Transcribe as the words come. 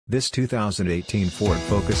This 2018 Ford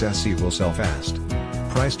Focus SE will sell fast.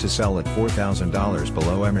 Price to sell at $4,000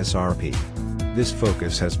 below MSRP. This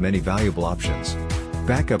Focus has many valuable options.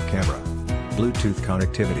 Backup camera, Bluetooth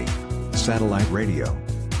connectivity, satellite radio,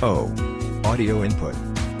 audio input,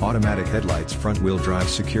 automatic headlights, front-wheel drive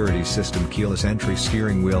security system, keyless entry,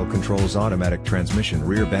 steering wheel controls, automatic transmission,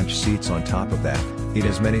 rear bench seats. On top of that, it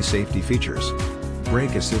has many safety features.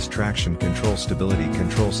 Brake assist, traction control, stability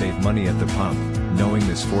control. Save money at the pump knowing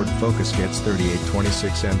this Ford Focus gets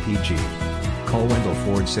 3826 mpg. Call Wendle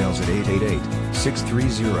Ford Sales at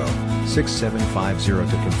 888-630-6750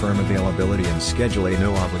 to confirm availability and schedule a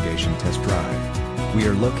no-obligation test drive. We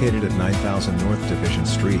are located at 9000 North Division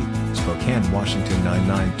Street, Spokane, Washington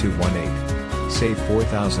 99218. Save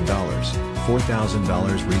 $4,000,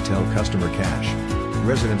 $4,000 retail customer cash.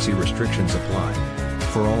 Residency restrictions apply.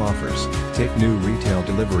 For all offers, take new retail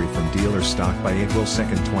delivery from dealer stock by April 2,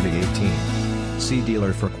 2018. See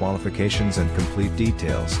dealer for qualifications and complete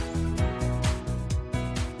details.